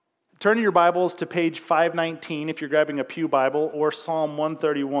Turn your Bibles to page 519 if you're grabbing a pew Bible, or Psalm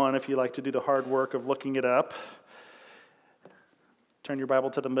 131 if you like to do the hard work of looking it up. Turn your Bible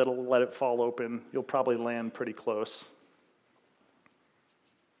to the middle, let it fall open. You'll probably land pretty close.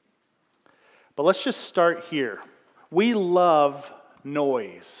 But let's just start here. We love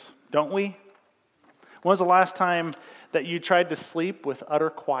noise, don't we? When was the last time that you tried to sleep with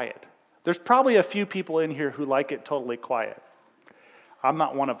utter quiet? There's probably a few people in here who like it totally quiet. I'm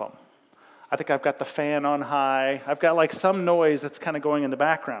not one of them. I think I've got the fan on high. I've got like some noise that's kind of going in the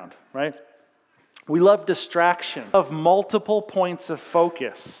background, right? We love distraction, of multiple points of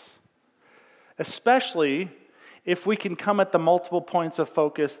focus, especially if we can come at the multiple points of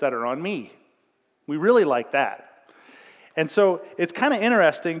focus that are on me. We really like that. And so it's kind of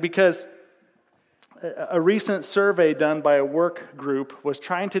interesting because a recent survey done by a work group was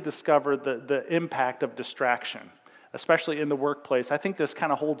trying to discover the impact of distraction, especially in the workplace. I think this kind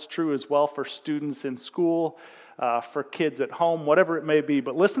of holds true as well for students in school, for kids at home, whatever it may be.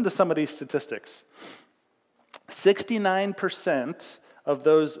 But listen to some of these statistics. 69% of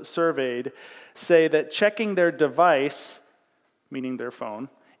those surveyed say that checking their device, meaning their phone,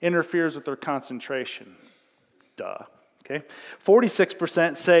 interferes with their concentration. Duh. Okay.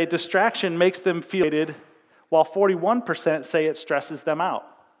 46% say distraction makes them feel irritated, while 41% say it stresses them out.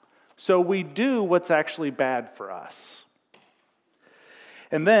 So we do what's actually bad for us.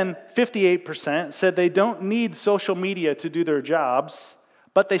 And then 58% said they don't need social media to do their jobs,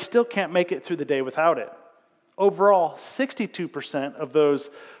 but they still can't make it through the day without it. Overall, 62% of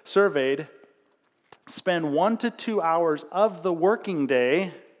those surveyed spend 1 to 2 hours of the working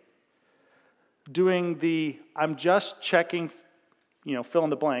day doing I'm just checking, fill in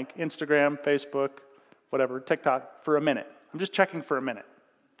the blank, Instagram, Facebook, whatever, TikTok, for a minute. I'm just checking for a minute.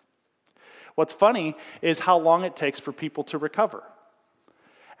 What's funny is how long it takes for people to recover.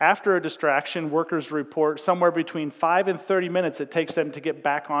 After a distraction, workers report somewhere between 5 and 30 minutes it takes them to get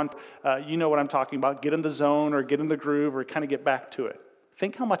back on, you know what I'm talking about, get in the zone or get in the groove or kind of get back to it.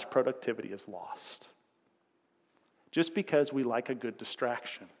 Think how much productivity is lost just because we like a good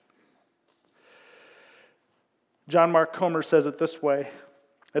distraction. John Mark Comer says it this way,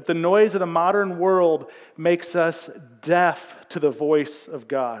 that the noise of the modern world makes us deaf to the voice of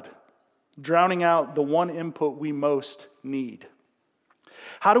God, drowning out the one input we most need.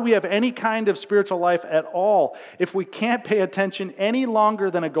 How do we have any kind of spiritual life at all if we can't pay attention any longer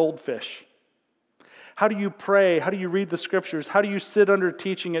than a goldfish? How do you pray? How do you read the scriptures? How do you sit under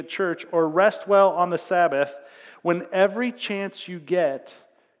teaching at church or rest well on the Sabbath when every chance you get,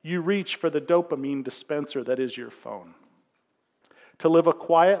 you reach for the dopamine dispenser that is your phone? To live a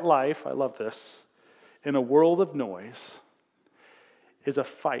quiet life, I love this, in a world of noise is a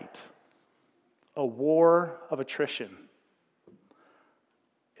fight, a war of attrition,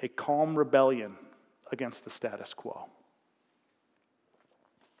 a calm rebellion against the status quo.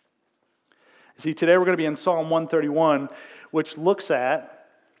 See, today we're going to be in Psalm 131, which looks at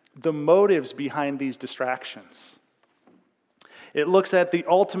the motives behind these distractions. It looks at the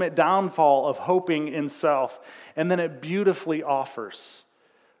ultimate downfall of hoping in self, and then it beautifully offers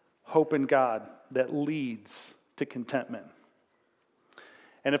hope in God that leads to contentment.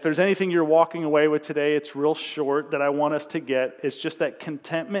 And if there's anything you're walking away with today, it's real short that I want us to get. It's just that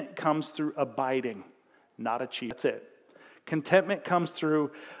contentment comes through abiding, not achieving. That's it. Contentment comes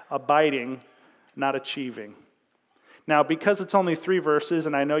through abiding, not achieving. Now, because it's only 3 verses,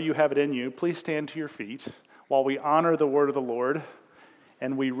 and I know you have it in you, please stand to your feet while we honor the word of the Lord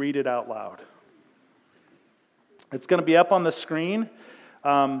and we read it out loud. It's going to be up on the screen.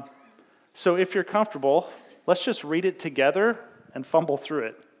 So if you're comfortable, let's just read it together and fumble through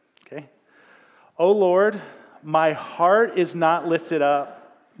it, okay? O Lord, my heart is not lifted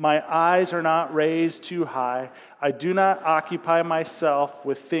up. My eyes are not raised too high. I do not occupy myself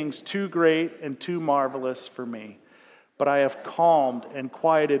with things too great and too marvelous for me. But I have calmed and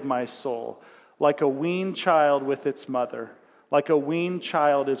quieted my soul. Like a weaned child with its mother, like a weaned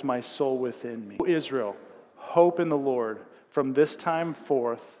child is my soul within me. O Israel, hope in the Lord from this time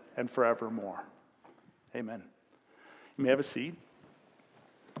forth and forevermore. Amen. You may have a seat.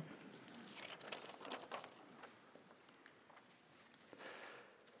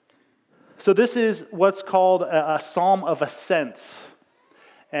 So this is what's called a psalm of ascents.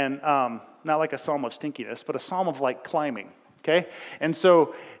 And not like a psalm of stinkiness, but a psalm of like climbing. Okay? And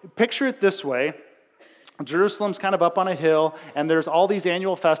so picture it this way. Jerusalem's kind of up on a hill, and there's all these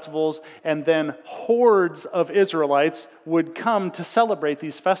annual festivals, and then hordes of Israelites would come to celebrate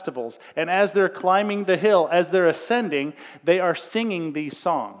these festivals. And as they're climbing the hill, as they're ascending, they are singing these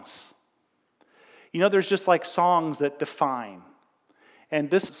songs. There's just like songs that define. And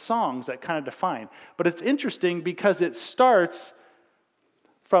this songs that kind of define. But it's interesting because it starts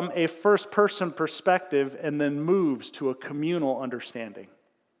from a first-person perspective and then moves to a communal understanding.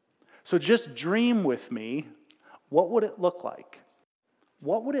 So just dream with me, what would it look like?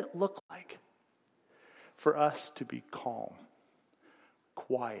 What would it look like for us to be calm,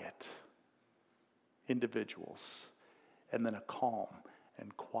 quiet individuals, and then a calm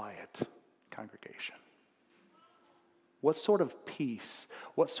and quiet congregation? What sort of peace,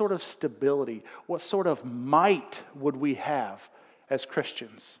 what sort of stability, what sort of might would we have as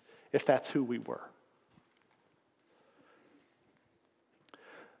Christians if that's who we were?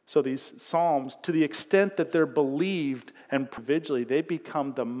 So these psalms, to the extent that they're believed and individually, they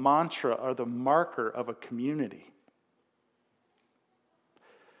become the mantra or the marker of a community.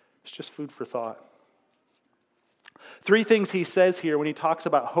 It's just food for thought. 3 things he says here when he talks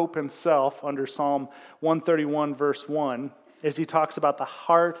about hope and self under Psalm 131, verse 1, is he talks about the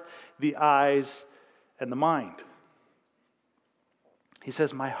heart, the eyes, and the mind. He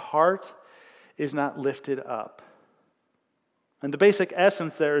says, my heart is not lifted up. And the basic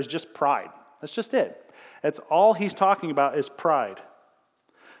essence there is just pride. That's just it. That's all he's talking about is pride.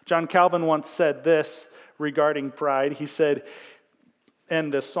 John Calvin once said this regarding pride. He said, in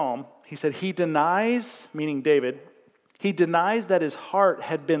this psalm, he said, he denies, meaning David, he denies that his heart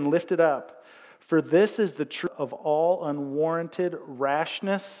had been lifted up, for this is the truth of all unwarranted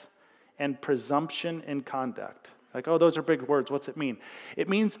rashness and presumption in conduct. Like, oh, those are big words. What's it mean? It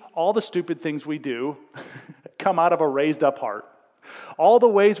means all the stupid things we do come out of a raised up heart. All the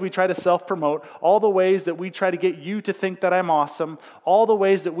ways we try to self-promote, all the ways that we try to get you to think that I'm awesome, all the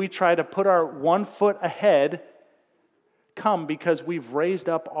ways that we try to put our one foot ahead come because we've raised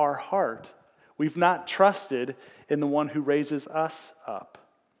up our heart. We've not trusted in the one who raises us up.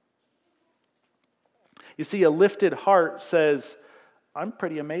 You see, a lifted heart says, I'm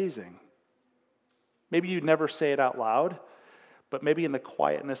pretty amazing. Maybe you'd never say it out loud, but maybe in the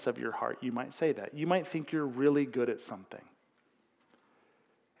quietness of your heart, you might say that. You might think you're really good at something.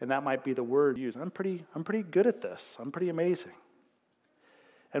 And that might be the word used. I'm pretty good at this. I'm pretty amazing.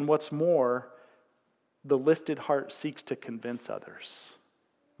 And what's more, the lifted heart seeks to convince others.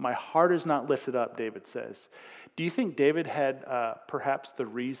 My heart is not lifted up, David says. Do you think David had perhaps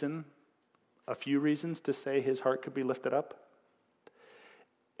a few reasons to say his heart could be lifted up?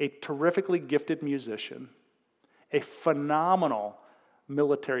 A terrifically gifted musician, a phenomenal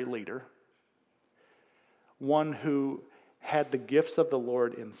military leader, one who had the gifts of the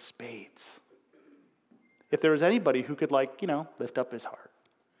Lord in spades. If there was anybody who could lift up his heart,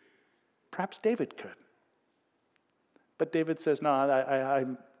 perhaps David could. But David says, no,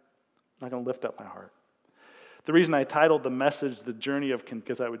 I'm not going to lift up my heart. The reason I titled the message, The Journey of,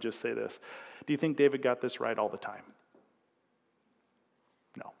 because I would just say this. Do you think David got this right all the time?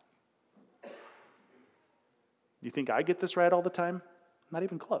 No. Do you think I get this right all the time? Not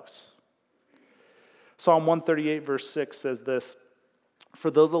even close. Psalm 138, verse 6 says this, for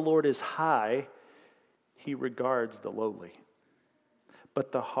though the Lord is high, he regards the lowly,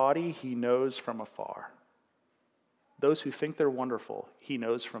 but the haughty he knows from afar. Those who think they're wonderful, he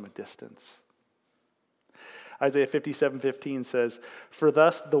knows from a distance. Isaiah 57:15 says, for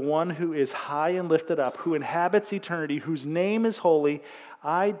thus the one who is high and lifted up, who inhabits eternity, whose name is holy,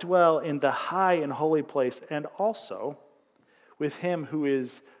 I dwell in the high and holy place, and also with him who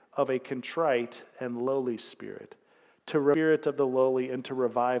is of a contrite and lowly spirit, to spirit of the lowly and to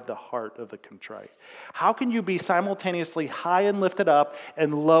revive the heart of the contrite. How can you be simultaneously high and lifted up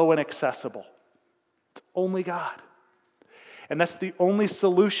and low and accessible? It's only God. And that's the only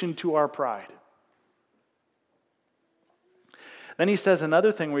solution to our pride. Then he says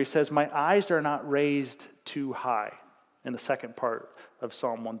another thing where he says, my eyes are not raised too high, in the second part of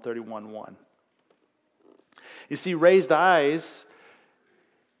Psalm 131:1. You see, raised eyes,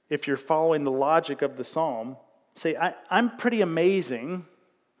 if you're following the logic of the psalm, say, I'm pretty amazing,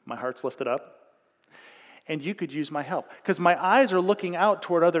 my heart's lifted up, and you could use my help. Because my eyes are looking out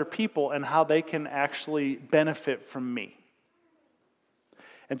toward other people and how they can actually benefit from me.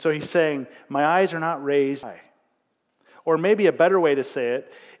 And so he's saying, my eyes are not raised high. Or maybe a better way to say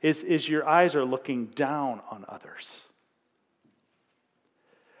it is your eyes are looking down on others.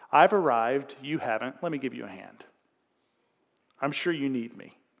 I've arrived, you haven't, let me give you a hand. I'm sure you need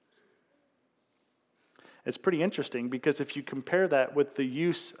me. It's pretty interesting because if you compare that with the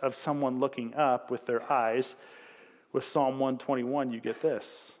use of someone looking up with their eyes, with Psalm 121, you get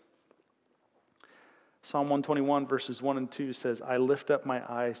this. Psalm 121 verses 1 and 2 says, I lift up my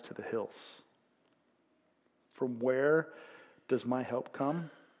eyes to the hills. From where does my help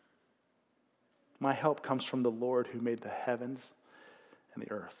come? My help comes from the Lord who made the heavens and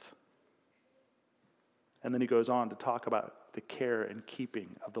the earth. And then he goes on to talk about the care and keeping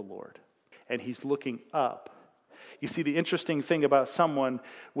of the Lord. And he's looking up. You see, the interesting thing about someone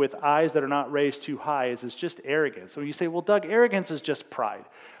with eyes that are not raised too high is it's just arrogance. So you say, well, Doug, arrogance is just pride.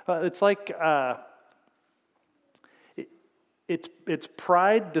 It's like it's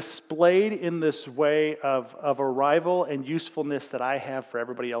pride displayed in this way of arrival and usefulness that I have for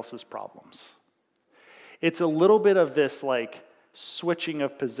everybody else's problems. It's a little bit of this like switching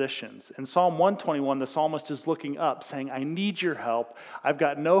of positions. In Psalm 121, the psalmist is looking up, saying, I need your help. I've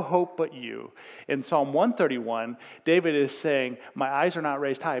got no hope but you. In Psalm 131, David is saying, my eyes are not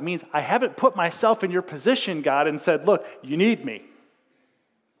raised high. It means I haven't put myself in your position, God, and said, look, you need me.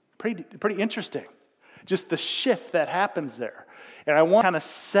 Pretty interesting. Just the shift that happens there. And I want to kind of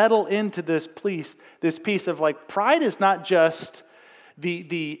settle into this piece of like, pride is not just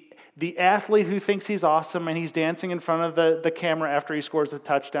the athlete who thinks he's awesome and he's dancing in front of the camera after he scores a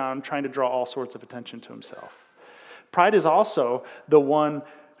touchdown, trying to draw all sorts of attention to himself. Pride is also the one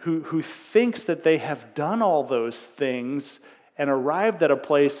who thinks that they have done all those things and arrived at a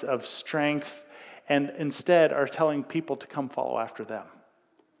place of strength and instead are telling people to come follow after them.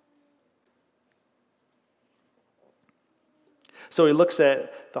 So he looks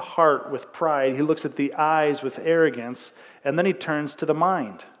at the heart with pride, he looks at the eyes with arrogance, and then he turns to the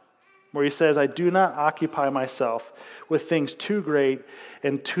mind, where he says, I do not occupy myself with things too great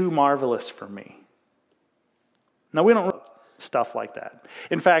and too marvelous for me. Now, we don't stuff like that.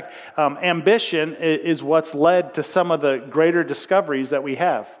 In fact, ambition is what's led to some of the greater discoveries that we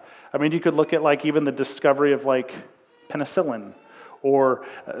have. I mean, you could look at like even the discovery of like penicillin or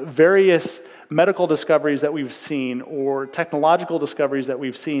various medical discoveries that we've seen or technological discoveries that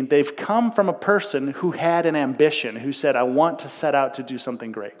we've seen. They've come from a person who had an ambition, who said, I want to set out to do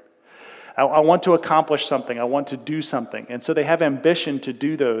something great. I want to accomplish something. I want to do something. And so they have ambition to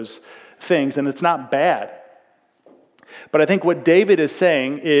do those things, and it's not bad. But I think what David is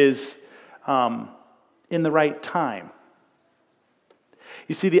saying is in the right time.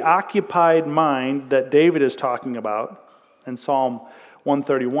 You see, the occupied mind that David is talking about in Psalm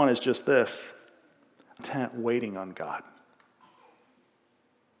 131 is just this: content waiting on God.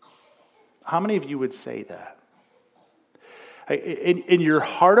 How many of you would say that? In your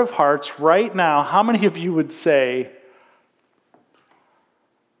heart of hearts, right now, how many of you would say,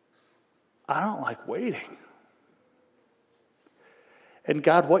 I don't like waiting? And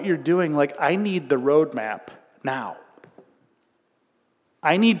God, what you're doing, like, I need the roadmap now.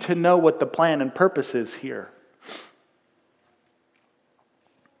 I need to know what the plan and purpose is here.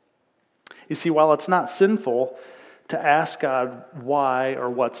 You see, while it's not sinful to ask God why or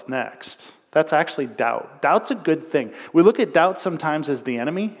what's next, that's actually doubt. Doubt's a good thing. We look at doubt sometimes as the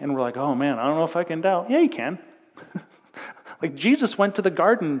enemy, and we're like, oh man, I don't know if I can doubt. Yeah, you can. Like Jesus went to the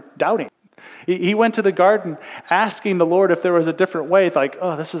garden doubting. He went to the garden asking the Lord if there was a different way, like,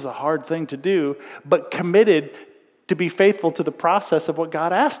 oh, this is a hard thing to do, but committed to be faithful to the process of what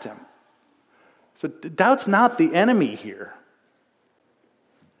God asked him. So doubt's not the enemy here.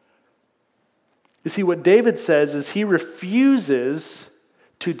 You see, what David says is he refuses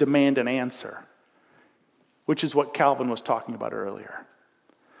to demand an answer, which is what Calvin was talking about earlier.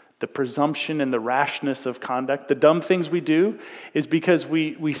 The presumption and the rashness of conduct, the dumb things we do, is because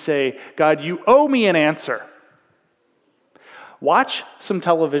we say, God, you owe me an answer. Watch some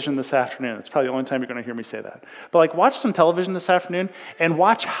television this afternoon. It's probably the only time you're going to hear me say that. But like, watch some television this afternoon and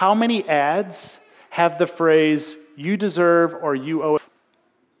watch how many ads have the phrase, you deserve or you owe.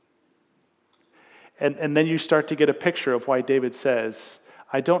 And then you start to get a picture of why David says,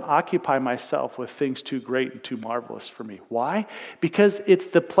 I don't occupy myself with things too great and too marvelous for me. Why? Because it's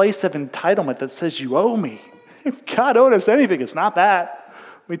the place of entitlement that says you owe me. If God owed us anything, it's not that.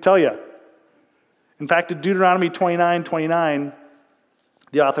 Let me tell you. In fact, in Deuteronomy 29:29,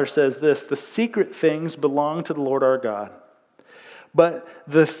 the author says this: the secret things belong to the Lord our God, but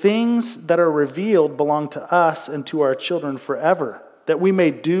the things that are revealed belong to us and to our children forever, that we may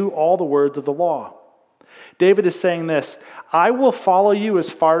do all the words of the law. David is saying this: I will follow you as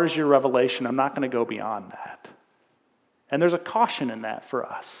far as your revelation. I'm not going to go beyond that. And there's a caution in that for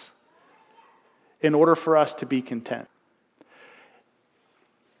us, in order for us to be content.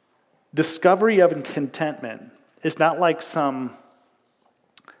 Discovery of contentment is not like some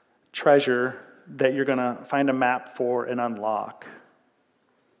treasure that you're going to find a map for and unlock.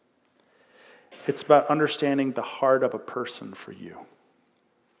 It's about understanding the heart of a person for you.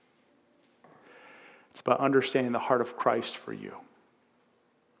 It's about understanding the heart of Christ for you.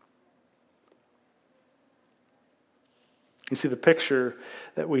 You see, the picture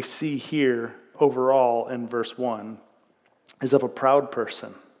that we see here overall in verse 1 is of a proud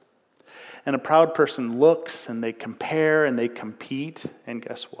person. And a proud person looks and they compare and they compete, and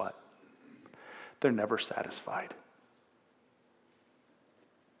guess what? They're never satisfied.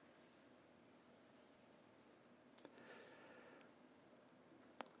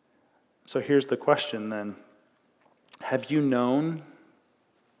 So here's the question then. Have you known,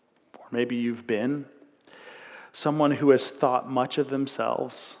 or maybe you've been, someone who has thought much of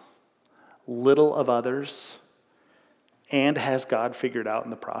themselves, little of others, and has God figured out in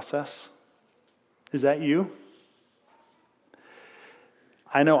the process? Is that you?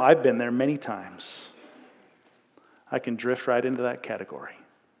 I know I've been there many times. I can drift right into that category.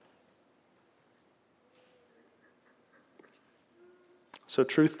 So,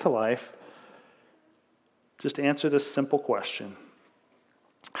 truth to life, just answer this simple question.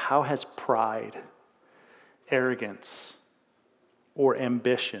 How has pride, arrogance, or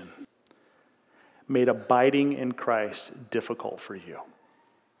ambition made abiding in Christ difficult for you?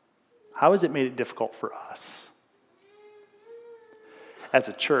 How has it made it difficult for us? As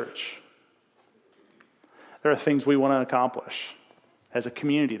a church, there are things we want to accomplish. As a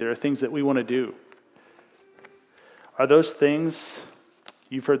community, there are things that we want to do. Are those things,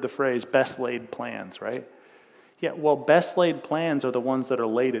 you've heard the phrase, best laid plans, right? Yeah, well, best laid plans are the ones that are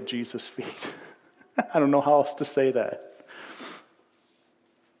laid at Jesus' feet. I don't know how else to say that.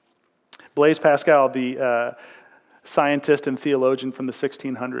 Blaise Pascal, the scientist and theologian from the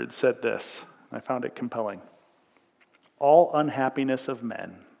 1600s, said this. I found it compelling. All unhappiness of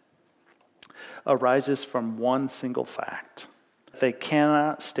men arises from one single fact. They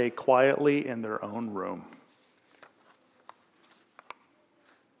cannot stay quietly in their own room.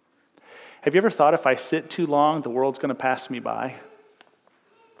 Have you ever thought if I sit too long, the world's going to pass me by?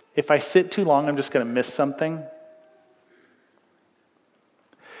 If I sit too long, I'm just going to miss something?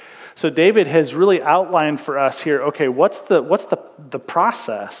 So David has really outlined for us here, okay, what's the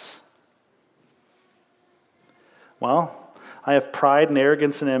process? Well, I have pride and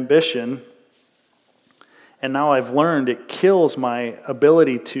arrogance and ambition, and now I've learned it kills my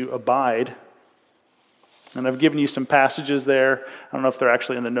ability to abide. And I've given you some passages there. I don't know if they're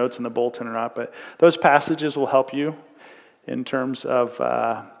actually in the notes in the bulletin or not, but those passages will help you in terms of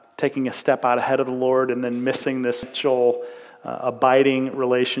taking a step out ahead of the Lord and then missing this actual abiding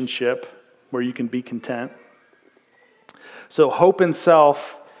relationship where you can be content. So hope in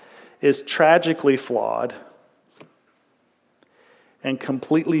self is tragically flawed and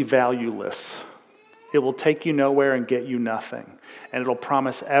completely valueless. It will take you nowhere and get you nothing. And it'll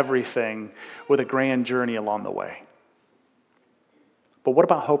promise everything with a grand journey along the way. But what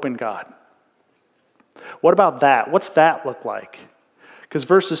about hope in God? What about that? What's that look like? Because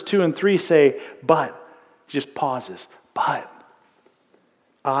verses 2 and 3 say, but, he just pauses, but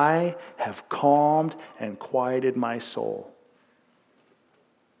I have calmed and quieted my soul.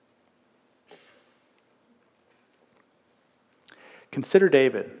 Consider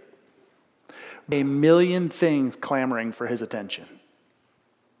David. A million things clamoring for his attention.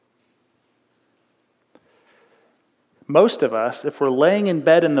 Most of us, if we're laying in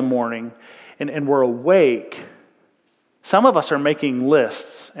bed in the morning and we're awake, some of us are making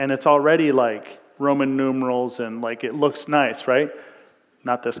lists and it's already like Roman numerals and like it looks nice, right?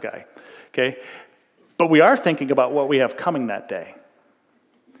 Not this guy, okay? But we are thinking about what we have coming that day.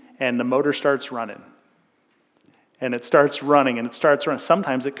 And the motor starts running. And it starts running and it starts running.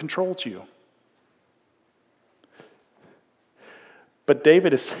 Sometimes it controls you. But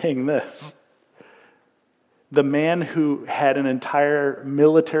David is saying this. The man who had an entire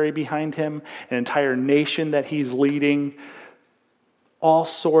military behind him, an entire nation that he's leading, all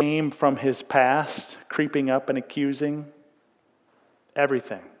sorts came from his past, creeping up and accusing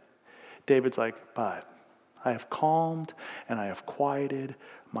everything. David's like, but I have calmed and I have quieted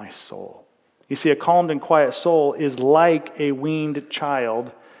my soul. You see, a calmed and quiet soul is like a weaned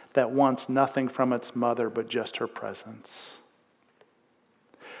child that wants nothing from its mother but just her presence.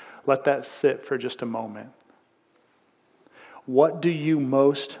 Let that sit for just a moment. What do you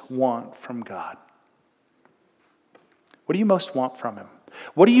most want from God? What do you most want from Him?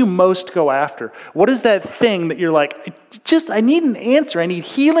 What do you most go after? What is that thing that you're like, I need an answer. I need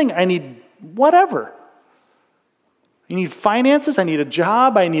healing. I need whatever. You need finances. I need a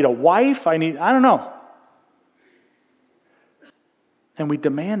job. I need a wife. I don't know. And we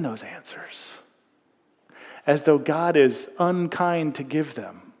demand those answers as though God is unkind to give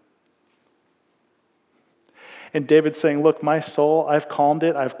them. And David's saying, look, my soul, I've calmed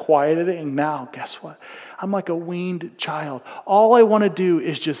it, I've quieted it, and now, guess what? I'm like a weaned child. All I want to do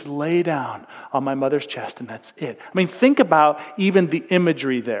is just lay down on my mother's chest, and that's it. I mean, think about even the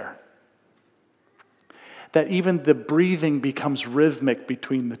imagery there. that even the breathing becomes rhythmic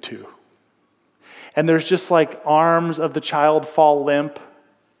between the two. And there's just like arms of the child fall limp.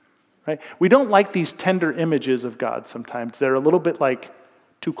 Right? We don't like these tender images of God sometimes. They're a little bit like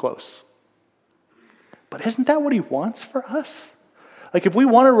too close. But isn't that what he wants for us? Like if we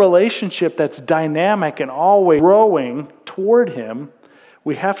want a relationship that's dynamic and always growing toward him,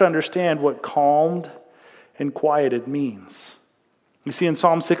 we have to understand what calmed and quieted means. You see in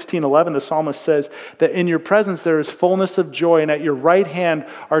Psalm 16:11, the psalmist says that in your presence there is fullness of joy, and at your right hand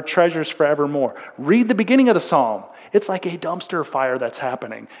are treasures forevermore. Read the beginning of the psalm. It's like a dumpster fire that's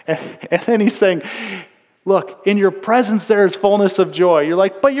happening. And then he's saying, look, in your presence there is fullness of joy. You're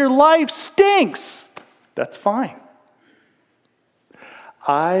like, but your life stinks. That's fine.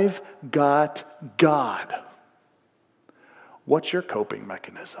 I've got God. What's your coping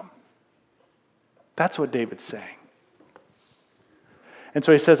mechanism? That's what David's saying. And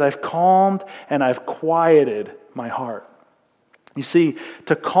so he says, I've calmed and I've quieted my heart. You see,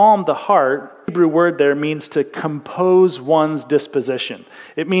 to calm the heart, the Hebrew word there means to compose one's disposition.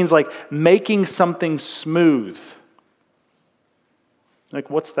 It means like making something smooth. Like,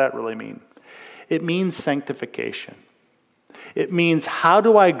 what's that really mean? It means sanctification. It means, how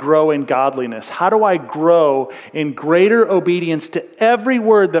do I grow in godliness? How do I grow in greater obedience to every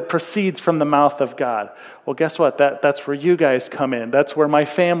word that proceeds from the mouth of God? Well, guess what? That's where you guys come in. That's where my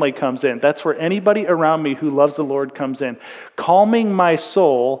family comes in. That's where anybody around me who loves the Lord comes in. Calming my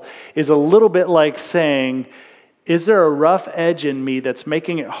soul is a little bit like saying, is there a rough edge in me that's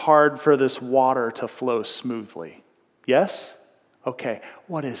making it hard for this water to flow smoothly? Yes? Okay.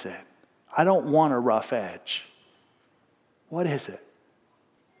 What is it? I don't want a rough edge. What is it?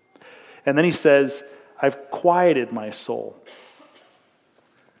 And then he says, I've quieted my soul.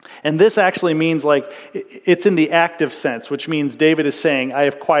 And this actually means like, it's in the active sense, which means David is saying, I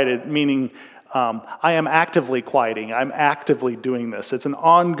have quieted, meaning I am actively quieting. I'm actively doing this. It's an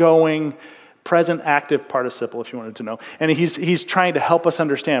ongoing, present active participle, if you wanted to know. And he's trying to help us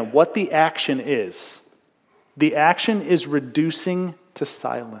understand what the action is. The action is reducing to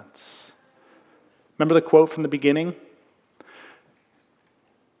silence. Remember the quote from the beginning?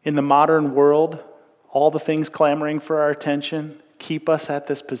 In the modern world, all the things clamoring for our attention keep us at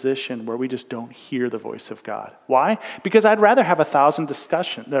this position where we just don't hear the voice of God. Why? Because I'd rather have 1,000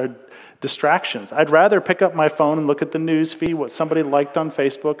 distractions. I'd rather pick up my phone and look at the news feed, what somebody liked on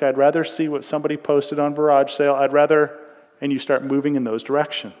Facebook. I'd rather see what somebody posted on Garage Sale. And you start moving in those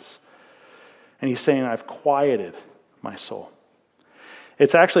directions. And he's saying, I've quieted my soul.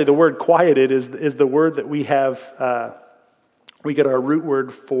 It's actually, the word quieted is the word that we have. We get our root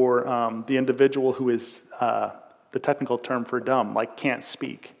word for the individual who is the technical term for dumb, like can't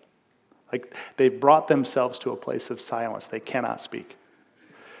speak. Like they've brought themselves to a place of silence. They cannot speak.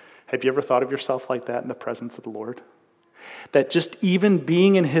 Have you ever thought of yourself like that in the presence of the Lord? That just even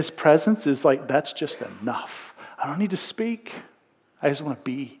being in his presence is like, that's just enough. I don't need to speak. I just want to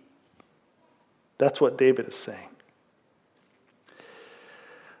be. That's what David is saying.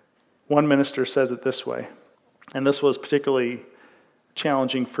 One minister says it this way, and this was particularly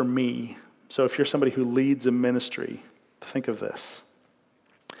challenging for me. So if you're somebody who leads a ministry, think of this.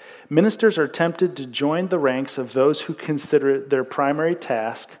 Ministers are tempted to join the ranks of those who consider it their primary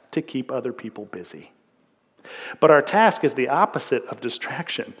task to keep other people busy. But our task is the opposite of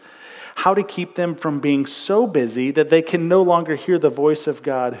distraction. How to keep them from being so busy that they can no longer hear the voice of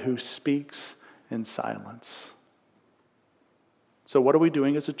God who speaks in silence. So what are we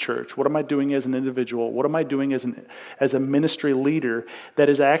doing as a church? What am I doing as an individual? What am I doing as a ministry leader that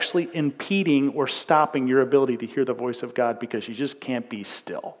is actually impeding or stopping your ability to hear the voice of God because you just can't be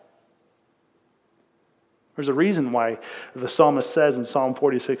still? There's a reason why the psalmist says in Psalm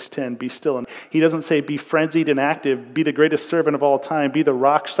 46:10, be still. And he doesn't say be frenzied and active, be the greatest servant of all time, be the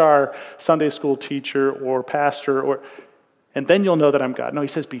rock star Sunday school teacher or pastor, and then you'll know that I'm God. No, he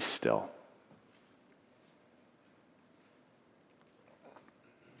says be still.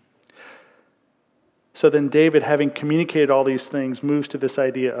 So then David, having communicated all these things, moves to this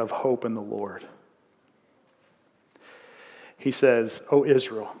idea of hope in the Lord. He says, O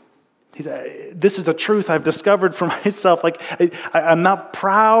Israel, this is a truth I've discovered for myself. Like I'm not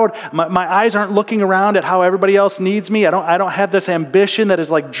proud. My eyes aren't looking around at how everybody else needs me. I don't have this ambition that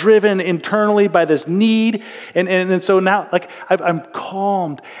is like driven internally by this need. And so now like I'm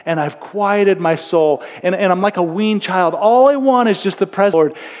calmed and I've quieted my soul. And I'm like a weaned child. All I want is just the presence of the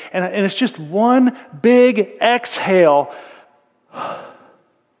Lord. And it's just one big exhale.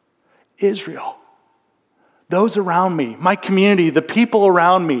 Israel. Those around me, my community, the people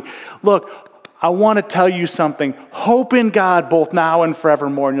around me. Look, I want to tell you something. Hope in God both now and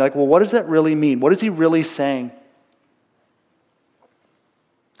forevermore. And you're like, well, what does that really mean? What is he really saying?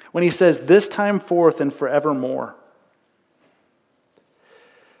 When he says, this time forth and forevermore.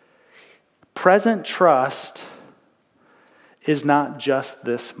 Present trust is not just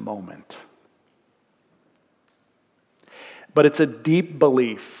this moment. But it's a deep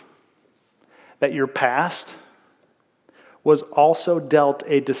belief that your past was also dealt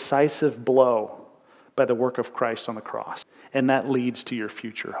a decisive blow by the work of Christ on the cross. And that leads to your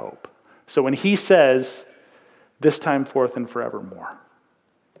future hope. So when he says, this time forth and forevermore,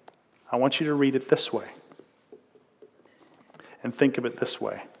 I want you to read it this way. And think of it this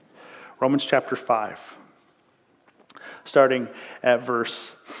way. Romans chapter 5, starting at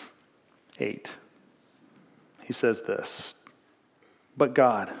verse 8. He says this, but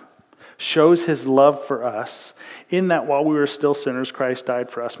God shows his love for us in that while we were still sinners, Christ died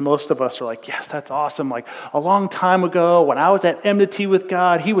for us. Most of us are like, yes, that's awesome. Like a long time ago when I was at enmity with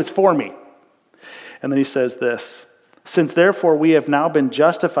God, he was for me. And then he says this, since therefore we have now been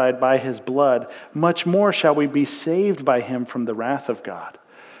justified by his blood, much more shall we be saved by him from the wrath of God.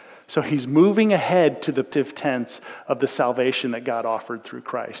 So he's moving ahead to the tense of the salvation that God offered through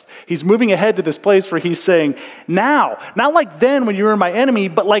Christ. He's moving ahead to this place where he's saying, now, not like then when you were my enemy,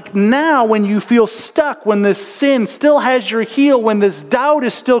 but like now when you feel stuck, when this sin still has your heel, when this doubt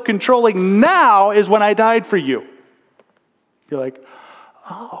is still controlling, now is when I died for you. You're like,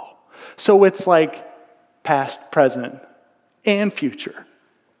 oh. So it's like past, present, and future.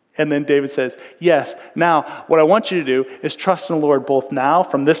 And then David says, yes, now what I want you to do is trust in the Lord both now,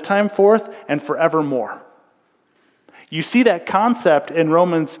 from this time forth, and forevermore. You see that concept in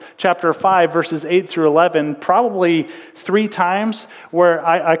Romans chapter 5, verses 8 through 11, probably 3 times, where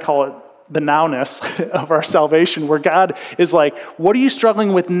I call it the nowness of our salvation, where God is like, what are you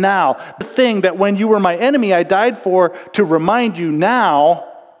struggling with now? The thing that when you were my enemy, I died for, to remind you now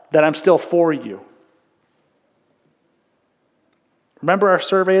that I'm still for you. Remember our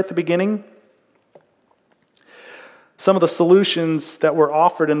survey at the beginning? Some of the solutions that were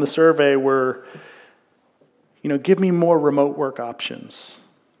offered in the survey were, give me more remote work options.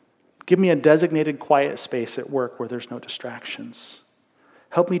 Give me a designated quiet space at work where there's no distractions.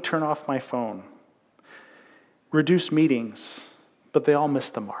 Help me turn off my phone. Reduce meetings, but they all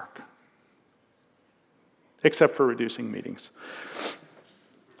missed the mark. Except for reducing meetings.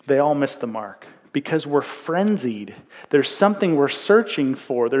 They all missed the mark. Because we're frenzied. There's something we're searching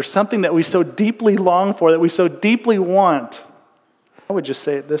for. There's something that we so deeply long for, that we so deeply want. I would just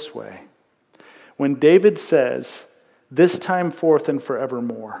say it this way. When David says, this time forth and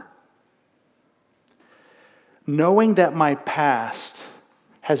forevermore, knowing that my past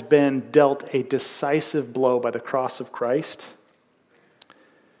has been dealt a decisive blow by the cross of Christ,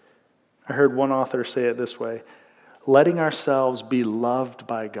 I heard one author say it this way, letting ourselves be loved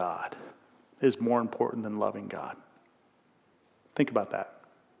by God is more important than loving God. Think about that.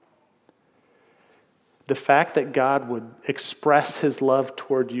 The fact that God would express his love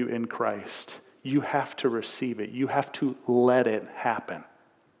toward you in Christ, you have to receive it. You have to let it happen.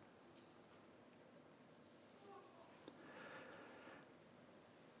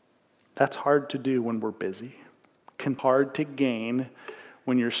 That's hard to do when we're busy. Hard to gain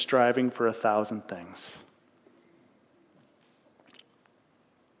when you're striving for 1,000 things.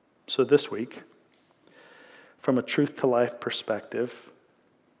 So this week, from a truth to life perspective,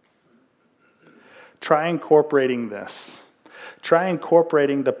 try incorporating this. Try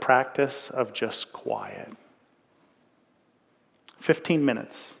incorporating the practice of just quiet. 15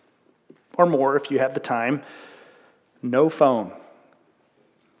 minutes or more if you have the time. No phone.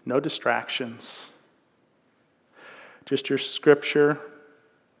 No distractions. Just your scripture,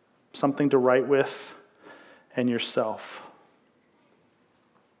 something to write with, and yourself.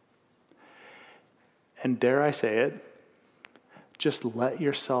 And dare I say it, just let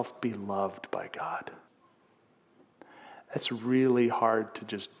yourself be loved by God. That's really hard to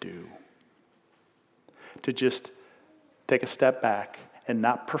just do. To just take a step back and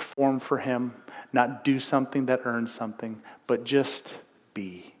not perform for him, not do something that earns something, but just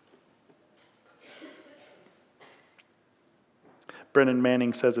be. Brennan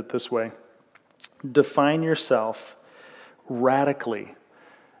Manning says it this way, define yourself radically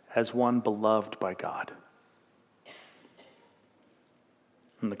as one beloved by God.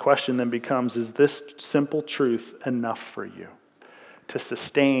 And the question then becomes, is this simple truth enough for you to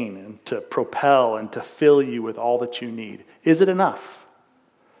sustain and to propel and to fill you with all that you need? Is it enough?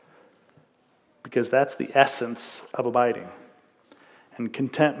 Because that's the essence of abiding. And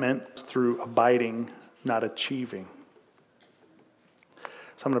contentment through abiding, not achieving.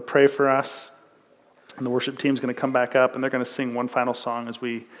 So I'm going to pray for us. And the worship team's going to come back up, and they're going to sing one final song as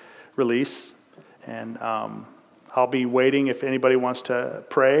we release. And I'll be waiting if anybody wants to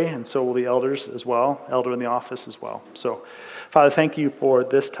pray, and so will the elders as well, elder in the office as well. So, Father, thank you for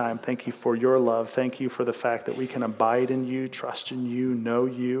this time. Thank you for your love. Thank you for the fact that we can abide in you, trust in you, know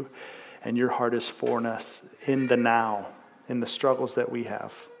you, and your heart is for us in the now, in the struggles that we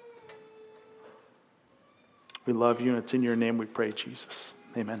have. We love you, and it's in your name we pray, Jesus.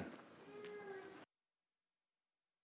 Amen.